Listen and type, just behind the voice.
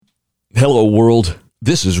Hello, world.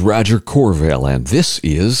 This is Roger Corvell, and this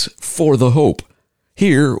is For the Hope.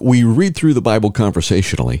 Here, we read through the Bible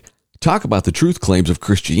conversationally, talk about the truth claims of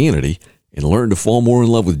Christianity, and learn to fall more in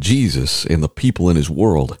love with Jesus and the people in his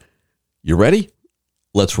world. You ready?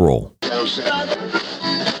 Let's roll.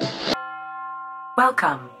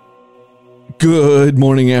 Welcome. Good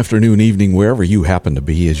morning, afternoon, evening, wherever you happen to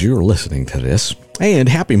be as you're listening to this. And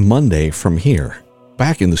happy Monday from here.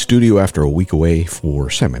 Back in the studio after a week away for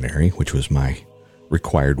seminary, which was my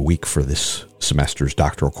required week for this semester's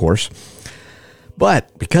doctoral course.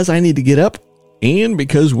 But because I need to get up, and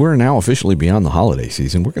because we're now officially beyond the holiday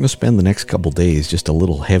season, we're going to spend the next couple days just a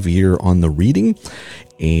little heavier on the reading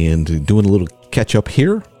and doing a little catch up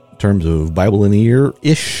here in terms of Bible in a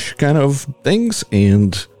year-ish kind of things.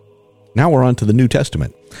 And now we're on to the New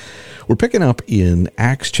Testament. We're picking up in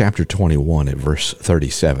Acts chapter 21 at verse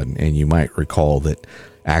 37. And you might recall that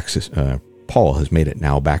Paul has made it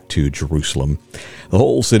now back to Jerusalem. The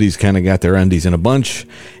whole city's kind of got their undies in a bunch.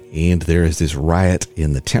 And there is this riot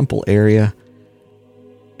in the temple area.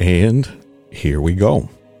 And here we go.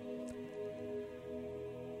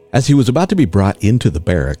 As he was about to be brought into the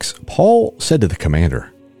barracks, Paul said to the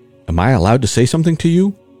commander, "Am I allowed to say something to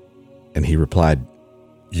you?" And he replied,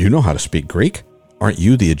 "You know how to speak Greek? Aren't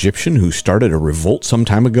you the Egyptian who started a revolt some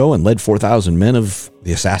time ago and led 4,000 men of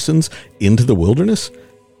the assassins into the wilderness?"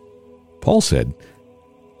 Paul said,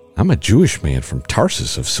 "I'm a Jewish man from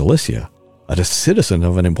Tarsus of Cilicia, a citizen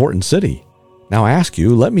of an important city. Now I ask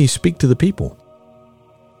you, let me speak to the people."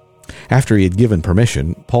 After he had given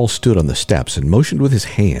permission, Paul stood on the steps and motioned with his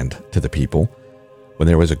hand to the people. When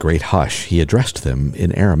there was a great hush, he addressed them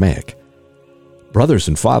in Aramaic. "Brothers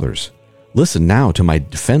and fathers, listen now to my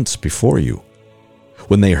defense before you."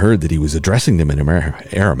 When they heard that he was addressing them in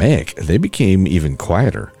Aramaic, they became even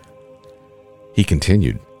quieter. He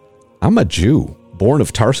continued, "I'm a Jew, born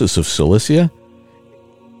of Tarsus of Cilicia,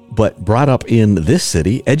 but brought up in this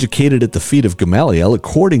city, educated at the feet of Gamaliel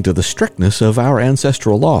according to the strictness of our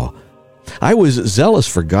ancestral law. I was zealous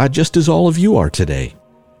for God just as all of you are today.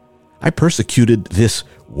 I persecuted this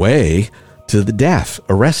way to the death,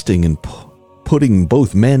 arresting and putting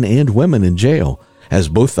both men and women in jail, as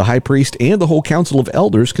both the high priest and the whole council of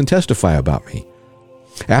elders can testify about me.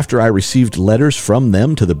 After I received letters from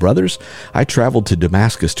them to the brothers, I traveled to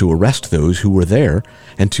Damascus to arrest those who were there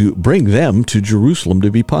and to bring them to Jerusalem to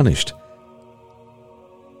be punished.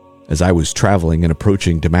 As I was traveling and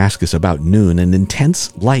approaching Damascus about noon, an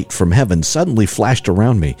intense light from heaven suddenly flashed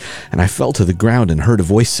around me, and I fell to the ground and heard a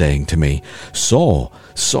voice saying to me, 'Saul,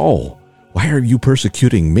 Saul, why are you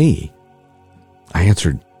persecuting me?' I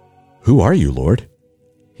answered, 'Who are you, Lord?'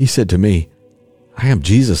 He said to me, 'I am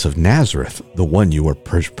Jesus of Nazareth, the one you are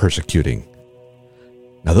persecuting.'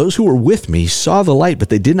 Now those who were with me saw the light, but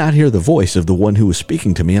they did not hear the voice of the one who was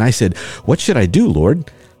speaking to me. And I said, 'What should I do, Lord?'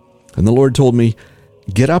 And the Lord told me,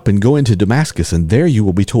 'Get up and go into Damascus, and there you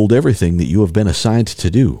will be told everything that you have been assigned to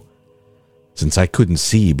do.' Since I couldn't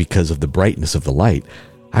see because of the brightness of the light,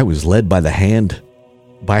 I was led by the hand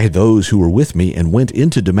by those who were with me and went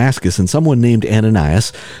into Damascus, and someone named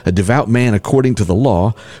Ananias, a devout man according to the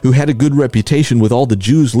law, who had a good reputation with all the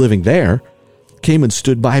Jews living there, came and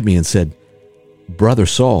stood by me and said, 'Brother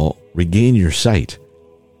Saul, regain your sight.'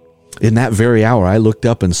 In that very hour I looked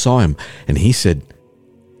up and saw him, and he said,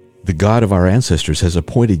 'The God of our ancestors has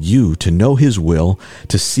appointed you to know his will,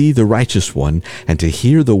 to see the righteous one, and to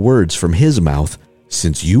hear the words from his mouth,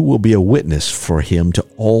 since you will be a witness for him to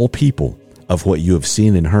all people of what you have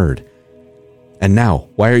seen and heard. And now,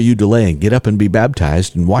 why are you delaying? Get up and be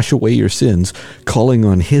baptized and wash away your sins, calling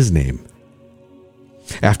on his name.'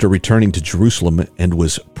 After returning to Jerusalem and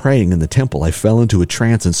was praying in the temple, I fell into a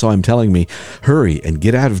trance and saw him telling me, 'Hurry and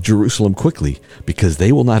get out of Jerusalem quickly, because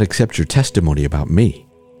they will not accept your testimony about me.'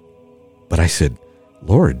 But I said,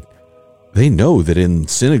 'Lord, they know that in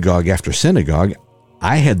synagogue after synagogue,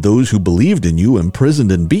 I had those who believed in you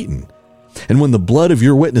imprisoned and beaten. And when the blood of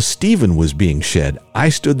your witness Stephen was being shed, I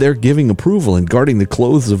stood there giving approval and guarding the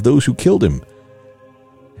clothes of those who killed him.'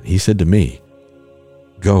 And he said to me,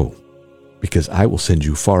 'Go, because I will send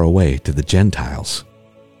you far away to the Gentiles.'"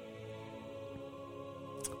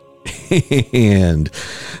 And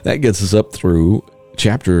that gets us up through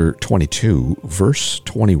chapter 22, verse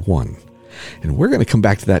 21. And we're going to come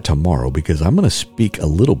back to that tomorrow, because I'm going to speak a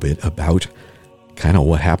little bit about kind of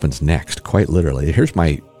what happens next, quite literally. Here's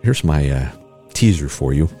my teaser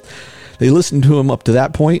for you. They listened to him up to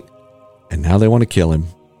that point, and now they want to kill him.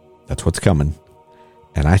 That's what's coming.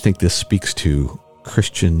 And I think this speaks to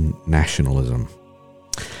Christian nationalism.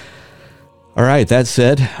 All right, that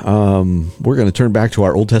said, we're going to turn back to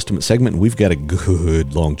our Old Testament segment. We've got a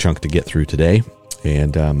good long chunk to get through today.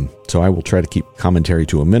 And so I will try to keep commentary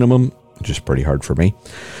to a minimum, which is pretty hard for me.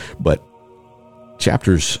 But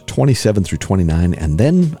chapters 27 through 29, and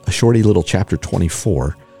then a shorty little chapter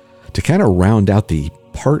 24 to kind of round out the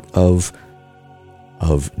part of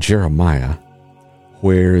Jeremiah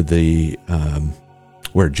where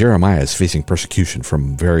where Jeremiah is facing persecution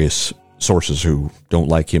from various sources who don't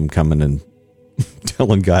like him coming and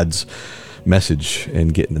telling God's message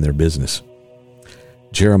and getting in their business.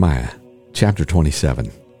 Jeremiah chapter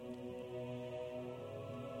 27.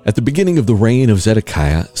 At the beginning of the reign of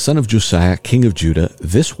Zedekiah, son of Josiah, king of Judah,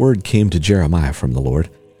 this word came to Jeremiah from the Lord.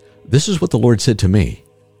 This is what the Lord said to me.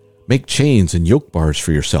 Make chains and yoke bars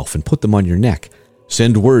for yourself and put them on your neck.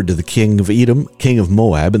 Send word to the king of Edom, king of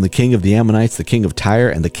Moab, and the king of the Ammonites, the king of Tyre,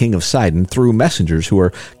 and the king of Sidon through messengers who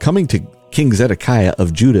are coming to King Zedekiah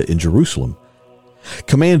of Judah in Jerusalem.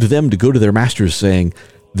 Command them to go to their masters, saying,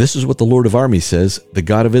 This is what the Lord of armies says, the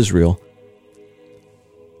God of Israel.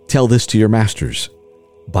 Tell this to your masters.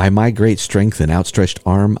 By my great strength and outstretched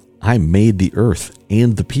arm, I made the earth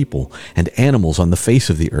and the people and animals on the face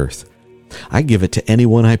of the earth. I give it to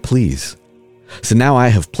anyone I please. So now I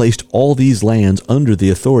have placed all these lands under the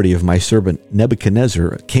authority of my servant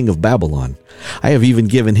Nebuchadnezzar, king of Babylon. I have even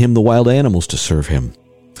given him the wild animals to serve him.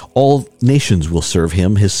 All nations will serve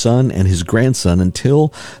him, his son and his grandson,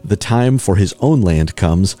 until the time for his own land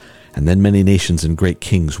comes, and then many nations and great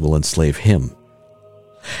kings will enslave him.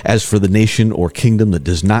 As for the nation or kingdom that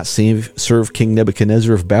does not serve King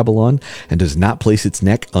Nebuchadnezzar of Babylon and does not place its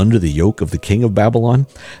neck under the yoke of the king of Babylon,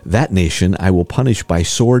 that nation I will punish by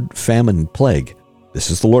sword, famine, and plague.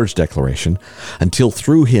 This is the Lord's declaration, until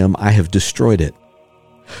through him I have destroyed it.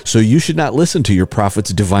 So you should not listen to your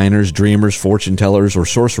prophets, diviners, dreamers, fortune tellers, or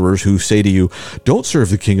sorcerers who say to you, Don't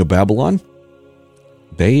serve the king of Babylon.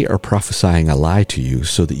 They are prophesying a lie to you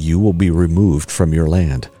so that you will be removed from your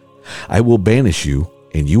land. I will banish you,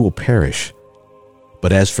 and you will perish.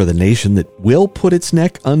 But as for the nation that will put its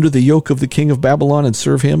neck under the yoke of the king of Babylon and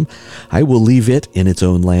serve him, I will leave it in its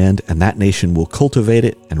own land, and that nation will cultivate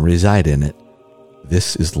it and reside in it.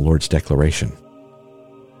 This is the Lord's declaration.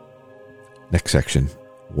 Next section,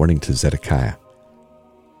 warning to Zedekiah.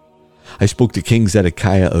 I spoke to King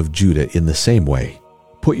Zedekiah of Judah in the same way.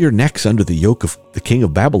 Put your necks under the yoke of the king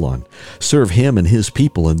of Babylon. Serve him and his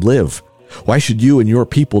people and live. Why should you and your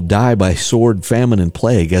people die by sword, famine, and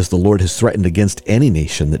plague, as the Lord has threatened against any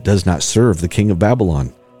nation that does not serve the king of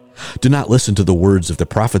Babylon? Do not listen to the words of the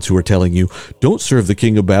prophets who are telling you, Don't serve the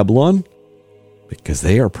king of Babylon, because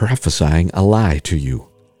they are prophesying a lie to you.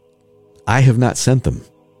 I have not sent them.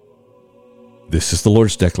 This is the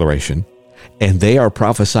Lord's declaration, and they are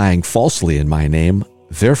prophesying falsely in my name.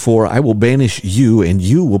 Therefore I will banish you, and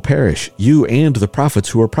you will perish, you and the prophets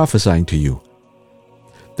who are prophesying to you.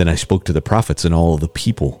 Then I spoke to the prophets and all of the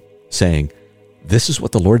people, saying, This is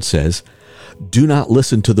what the Lord says. Do not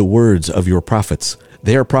listen to the words of your prophets.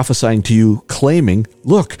 They are prophesying to you, claiming,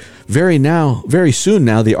 Look, very soon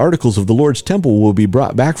now, the articles of the Lord's temple will be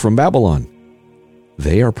brought back from Babylon.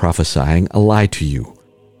 They are prophesying a lie to you.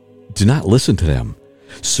 Do not listen to them.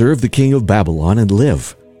 Serve the king of Babylon and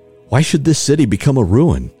live. Why should this city become a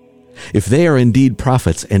ruin? If they are indeed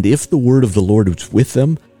prophets, and if the word of the Lord is with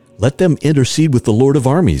them, let them intercede with the Lord of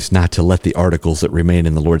armies, not to let the articles that remain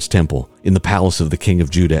in the Lord's temple, in the palace of the king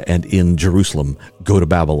of Judah, and in Jerusalem, go to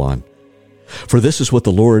Babylon. For this is what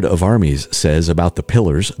the Lord of armies says about the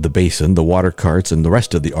pillars, the basin, the water carts, and the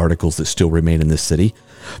rest of the articles that still remain in this city.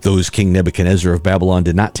 Those King Nebuchadnezzar of Babylon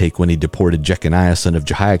did not take when he deported Jeconiah, son of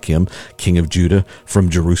Jehoiakim, king of Judah, from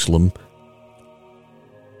Jerusalem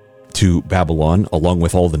to Babylon, along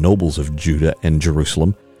with all the nobles of Judah and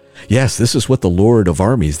Jerusalem. Yes, this is what the Lord of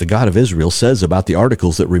armies, the God of Israel, says about the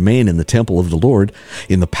articles that remain in the temple of the Lord,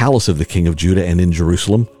 in the palace of the king of Judah and in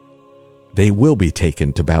Jerusalem. They will be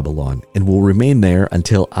taken to Babylon and will remain there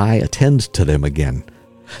until I attend to them again.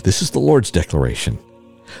 This is the Lord's declaration.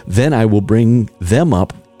 Then I will bring them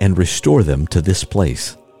up and restore them to this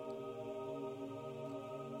place.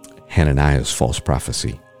 Hananiah's false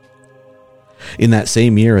prophecy. In that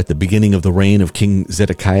same year, at the beginning of the reign of King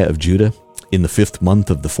Zedekiah of Judah, in the 5th month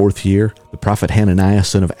of the 4th year, the prophet Hananiah,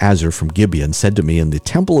 son of Azur from Gibeon, said to me in the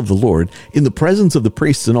temple of the Lord, in the presence of the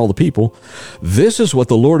priests and all the people, This is what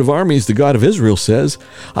the Lord of armies, the God of Israel, says,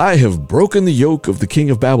 I have broken the yoke of the king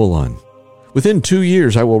of Babylon. Within 2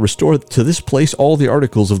 years I will restore to this place all the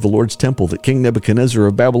articles of the Lord's temple that King Nebuchadnezzar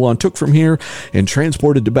of Babylon took from here and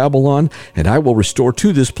transported to Babylon, and I will restore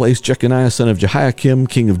to this place Jeconiah, son of Jehoiakim,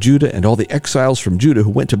 king of Judah, and all the exiles from Judah who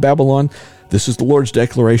went to Babylon. This is the Lord's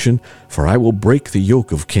declaration, for I will break the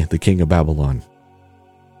yoke of the king of Babylon.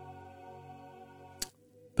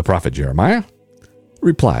 The prophet Jeremiah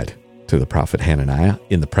replied to the prophet Hananiah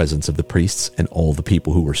in the presence of the priests and all the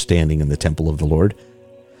people who were standing in the temple of the Lord.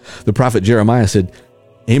 The prophet Jeremiah said,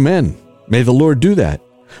 "Amen. May the Lord do that.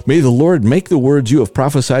 May the Lord make the words you have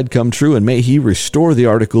prophesied come true, and may he restore the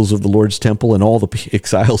articles of the Lord's temple and all the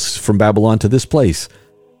exiles from Babylon to this place.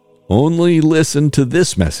 Only listen to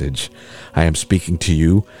this message. I am speaking to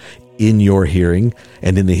you in your hearing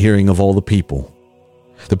and in the hearing of all the people.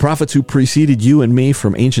 The prophets who preceded you and me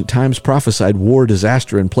from ancient times prophesied war,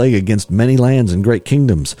 disaster, and plague against many lands and great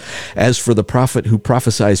kingdoms. As for the prophet who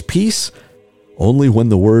prophesies peace, only when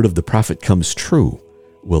the word of the prophet comes true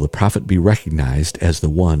will the prophet be recognized as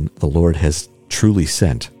the one the Lord has truly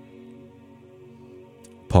sent."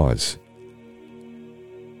 Pause.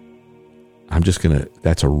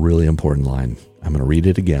 That's a really important line. I'm going to read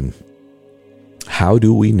it again. How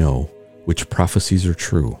do we know which prophecies are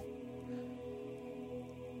true?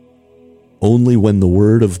 Only when the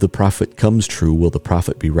word of the prophet comes true will the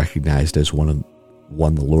prophet be recognized as one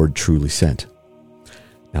the Lord truly sent.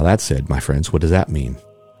 Now that said, my friends, what does that mean?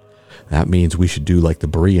 That means we should do like the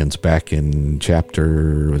Bereans back in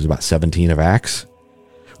chapter, it was about 17 of Acts.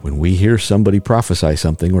 When we hear somebody prophesy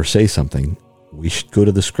something or say something, we should go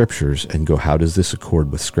to the scriptures and go, how does this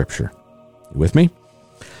accord with scripture? You with me?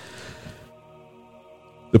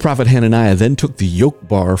 The prophet Hananiah then took the yoke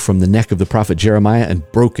bar from the neck of the prophet Jeremiah and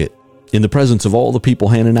broke it. In the presence of all the people,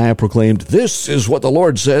 Hananiah proclaimed, "This is what the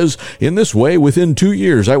Lord says. In this way, within 2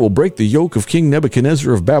 years, I will break the yoke of King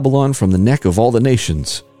Nebuchadnezzar of Babylon from the neck of all the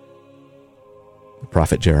nations." The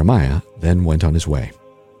prophet Jeremiah then went on his way.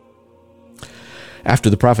 After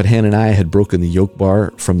the prophet Hananiah had broken the yoke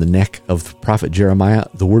bar from the neck of the prophet Jeremiah,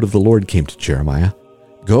 the word of the Lord came to Jeremiah.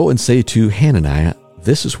 "Go and say to Hananiah,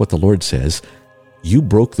 this is what the Lord says. You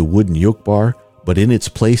broke the wooden yoke bar, but in its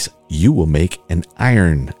place you will make an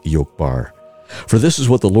iron yoke bar. For this is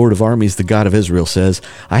what the Lord of armies, the God of Israel, says,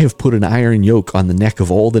 I have put an iron yoke on the neck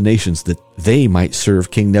of all the nations that they might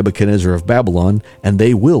serve King Nebuchadnezzar of Babylon, and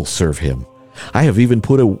they will serve him. I have even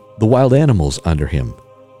put the wild animals under him."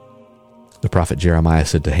 The prophet Jeremiah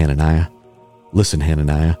said to Hananiah, "Listen,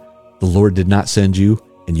 Hananiah, the Lord did not send you,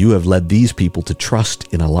 and you have led these people to trust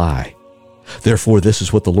in a lie. Therefore, this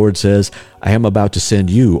is what the Lord says, I am about to send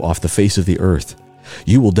you off the face of the earth.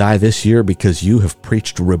 You will die this year because you have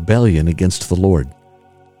preached rebellion against the Lord."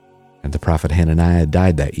 And the prophet Hananiah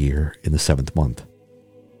died that year in the 7th month.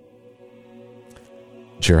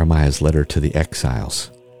 Jeremiah's letter to the exiles.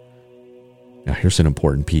 Now here's an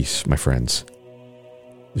important piece, my friends.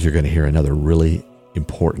 You're going to hear another really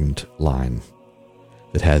important line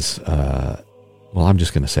that has, I'm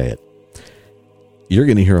just going to say it. You're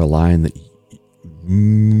going to hear a line that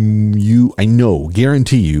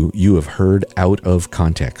guarantee you have heard out of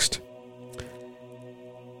context.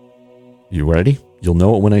 You ready? You'll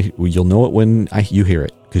know it when you hear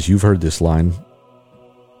it, because you've heard this line.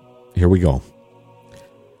 Here we go.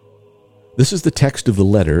 This is the text of the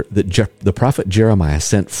letter that the prophet Jeremiah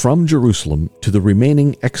sent from Jerusalem to the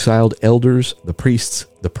remaining exiled elders, the priests,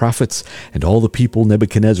 the prophets, and all the people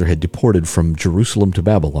Nebuchadnezzar had deported from Jerusalem to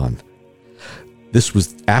Babylon. This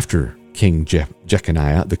was after King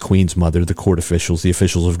Jeconiah, the queen's mother, the court officials, the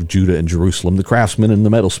officials of Judah and Jerusalem, the craftsmen and the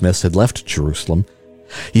metalsmiths had left Jerusalem.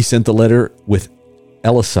 He sent the letter with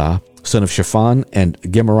Elisah, son of Shaphan, and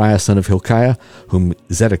Gemariah, son of Hilkiah, whom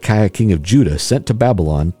Zedekiah, king of Judah, sent to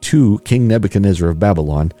Babylon to King Nebuchadnezzar of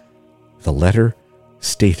Babylon. The letter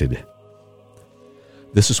stated,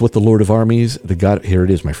 "This is what the Lord of armies, the God..." Here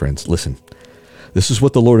it is, my friends. Listen. "This is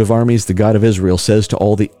what the Lord of armies, the God of Israel, says to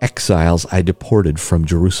all the exiles I deported from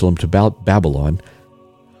Jerusalem to Babylon.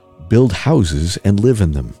 Build houses and live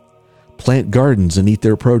in them. Plant gardens and eat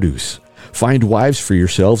their produce. Find wives for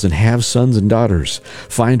yourselves and have sons and daughters.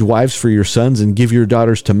 Find wives for your sons and give your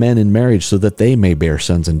daughters to men in marriage so that they may bear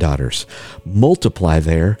sons and daughters. Multiply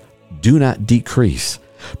there, do not decrease.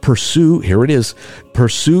 Pursue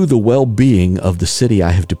the well-being of the city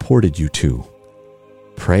I have deported you to.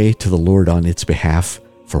 Pray to the Lord on its behalf,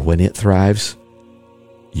 for when it thrives,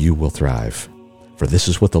 you will thrive. For this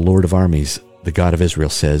is what the Lord of armies, the God of Israel,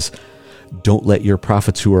 says, don't let your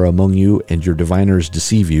prophets who are among you and your diviners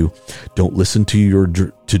deceive you. Don't listen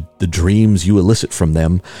to the dreams you elicit from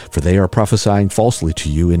them, for they are prophesying falsely to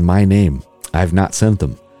you in my name. I have not sent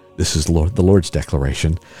them. This is the Lord's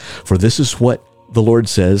declaration. For this is what the Lord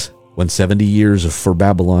says, when 70 years for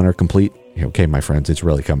Babylon are complete." Okay, my friends, it's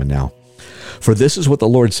really coming now. "For this is what the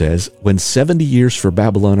Lord says, when 70 years for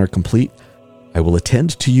Babylon are complete, I will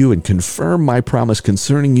attend to you and confirm my promise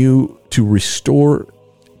concerning you to restore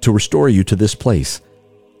you to this place.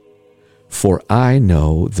 For I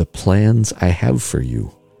know the plans I have for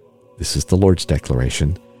you." This is the Lord's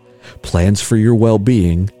declaration. "Plans for your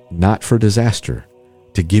well-being not for disaster,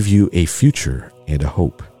 to give you a future and a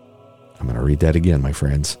hope. I'm going to read that again, my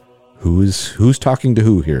friends. Who's talking to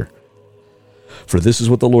who here? For this is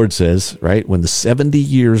what the Lord says, right? When the 70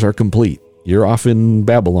 years are complete, you're off in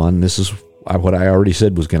Babylon. This is what I already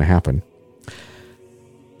said was going to happen.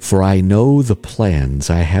 For I know the plans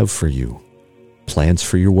I have for you, plans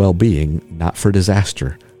for your well-being, not for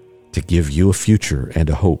disaster, to give you a future and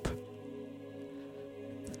a hope.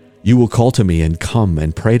 You will call to me and come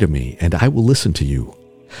and pray to me, and I will listen to you.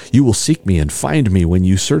 You will seek me and find me when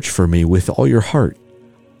you search for me with all your heart.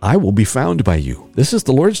 I will be found by you. This is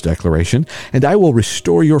the Lord's declaration. And I will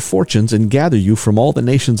restore your fortunes and gather you from all the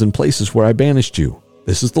nations and places where I banished you.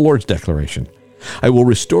 This is the Lord's declaration. I will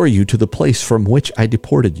restore you to the place from which I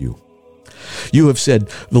deported you. You have said,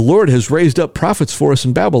 the Lord has raised up prophets for us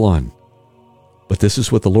in Babylon. But this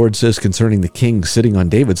is what the Lord says concerning the king sitting on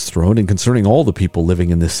David's throne and concerning all the people living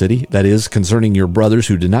in this city, that is, concerning your brothers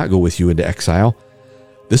who did not go with you into exile.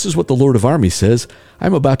 This is what the Lord of armies says, I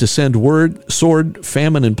am about to send sword,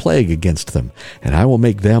 famine, and plague against them, and I will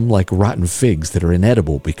make them like rotten figs that are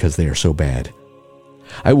inedible because they are so bad.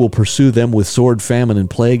 I will pursue them with sword, famine, and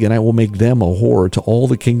plague, and I will make them a horror to all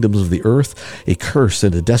the kingdoms of the earth, a curse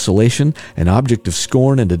and a desolation, an object of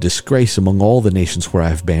scorn and a disgrace among all the nations where I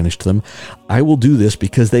have banished them. I will do this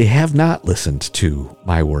because they have not listened to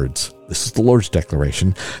my words. This is the Lord's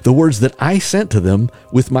declaration, the words that I sent to them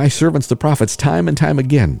with my servants the prophets time and time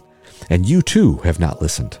again, and you too have not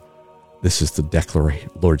listened. This is the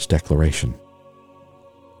Lord's declaration.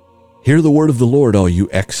 Hear the word of the Lord, all you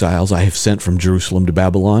exiles I have sent from Jerusalem to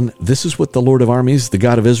Babylon. This is what the Lord of armies, the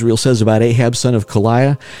God of Israel, says about Ahab son of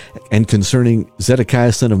Koliah, and concerning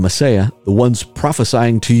Zedekiah son of Maaseiah, the ones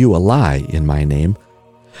prophesying to you a lie in my name.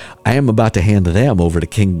 I am about to hand them over to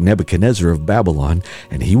King Nebuchadnezzar of Babylon,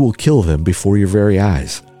 and he will kill them before your very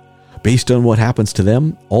eyes. Based on what happens to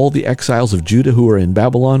them, all the exiles of Judah who are in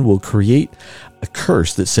Babylon will create a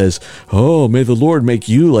curse that says, oh, may the Lord make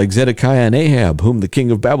you like Zedekiah and Ahab, whom the king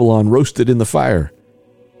of Babylon roasted in the fire.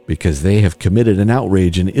 Because they have committed an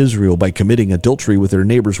outrage in Israel by committing adultery with their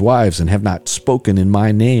neighbors' wives and have not spoken in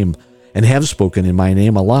my name, and have spoken in my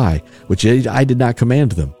name a lie, which I did not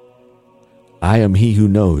command them. I am he who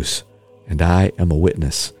knows, and I am a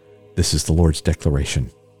witness. This is the Lord's declaration.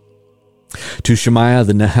 To Shemaiah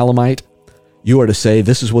the Nehelamite, you are to say,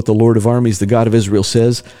 this is what the Lord of armies, the God of Israel,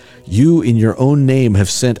 says. You in your own name have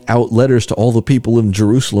sent out letters to all the people of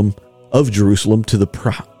Jerusalem, to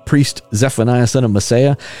the priest Zephaniah son of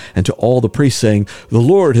Maaseiah, and to all the priests, saying, the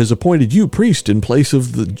Lord has appointed you priest in place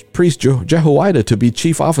of the priest Jehoiada to be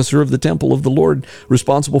chief officer of the temple of the Lord,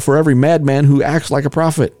 responsible for every madman who acts like a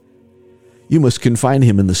prophet. You must confine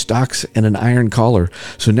him in the stocks and an iron collar.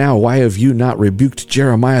 So now why have you not rebuked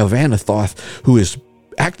Jeremiah of Anathoth, who has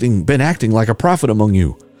been acting like a prophet among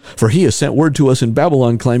you? For he has sent word to us in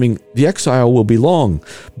Babylon, claiming, the exile will be long.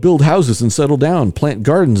 Build houses and settle down, plant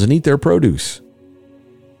gardens and eat their produce.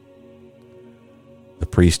 The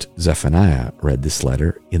priest Zephaniah read this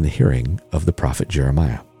letter in the hearing of the prophet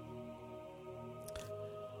Jeremiah.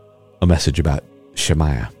 A message about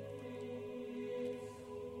Shemaiah.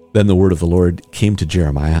 Then the word of the Lord came to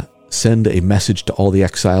Jeremiah, send a message to all the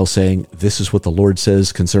exiles, saying, this is what the Lord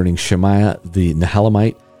says concerning Shemaiah the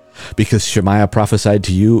Nehelamite. Because Shemaiah prophesied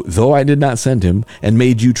to you, though I did not send him, and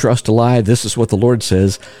made you trust a lie, this is what the Lord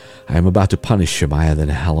says, I am about to punish Shemaiah the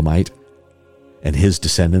Nehelamite and his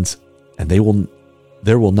descendants, and there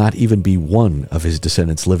will not even be one of his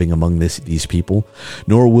descendants living among these people,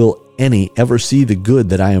 nor will any ever see the good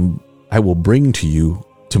that I will bring to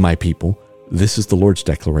my people. This is the Lord's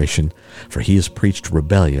declaration, for he has preached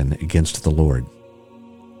rebellion against the Lord.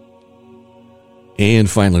 And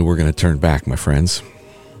finally, we're going to turn back, my friends,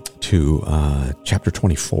 to chapter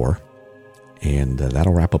 24, and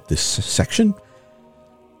that'll wrap up this section.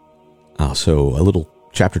 So a little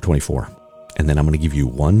chapter 24, and then I'm going to give you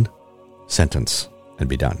one sentence and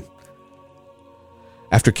be done.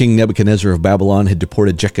 After King Nebuchadnezzar of Babylon had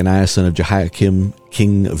deported Jeconiah son of Jehoiakim,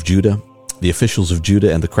 king of Judah, the officials of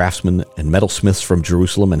Judah and the craftsmen and metalsmiths from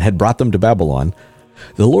Jerusalem, and had brought them to Babylon,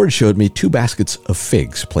 the Lord showed me 2 baskets of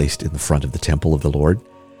figs placed in the front of the temple of the Lord.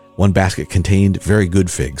 One basket contained very good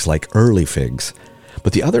figs, like early figs,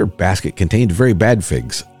 but the other basket contained very bad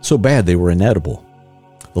figs, so bad they were inedible.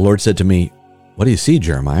 The Lord said to me, what do you see,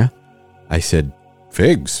 Jeremiah? I said,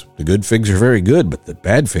 figs. The good figs are very good, but the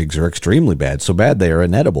bad figs are extremely bad, so bad they are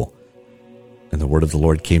inedible. And the word of the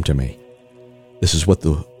Lord came to me. This is what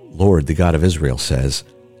the Lord, the God of Israel, says,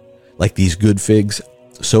 like these good figs,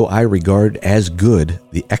 so I regard as good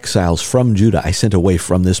the exiles from Judah I sent away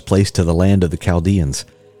from this place to the land of the Chaldeans.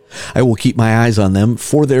 I will keep my eyes on them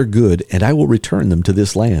for their good, and I will return them to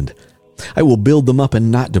this land. I will build them up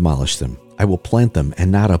and not demolish them. I will plant them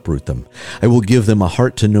and not uproot them. I will give them a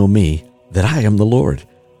heart to know me, that I am the Lord.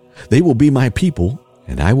 They will be my people,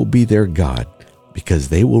 and I will be their God, because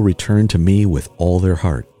they will return to me with all their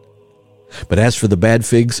heart. But as for the bad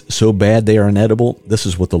figs, so bad they are inedible, this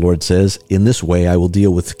is what the Lord says. In this way I will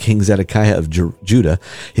deal with King Zedekiah of Judah,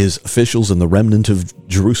 his officials and the remnant of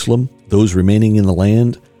Jerusalem, those remaining in the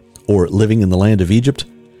land or living in the land of Egypt.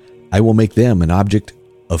 I will make them an object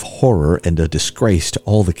of horror and a disgrace to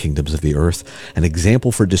all the kingdoms of the earth, an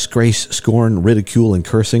example for disgrace, scorn, ridicule, and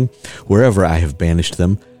cursing. Wherever I have banished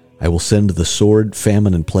them, I will send the sword,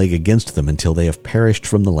 famine, and plague against them until they have perished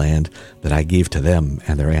from the land that I gave to them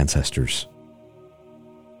and their ancestors.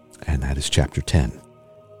 And that is chapter 10.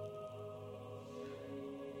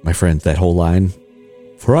 My friends, that whole line,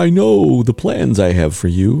 for I know the plans I have for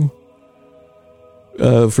you,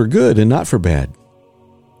 for good and not for bad.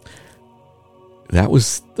 That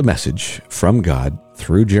was the message from God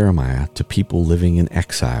through Jeremiah to people living in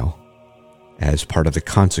exile as part of the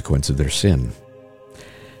consequence of their sin.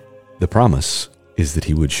 The promise is that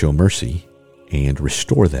he would show mercy and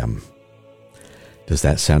restore them. Does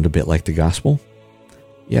that sound a bit like the gospel?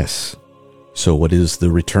 Yes. So what is the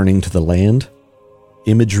returning to the land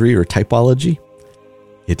imagery or typology?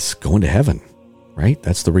 It's going to heaven, right?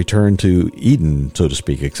 That's the return to Eden, so to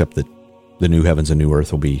speak, except that the new heavens and new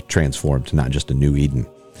earth will be transformed to not just a new Eden.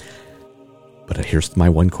 But here's my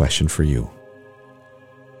one question for you.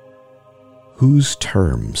 Whose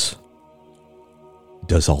terms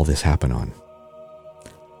does all this happen on?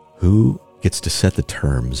 Who gets to set the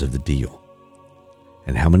terms of the deal?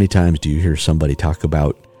 And how many times do you hear somebody talk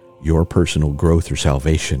about your personal growth or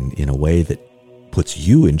salvation in a way that puts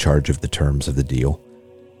you in charge of the terms of the deal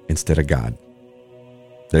instead of God?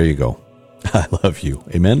 There you go. I love you.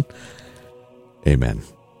 Amen? Amen.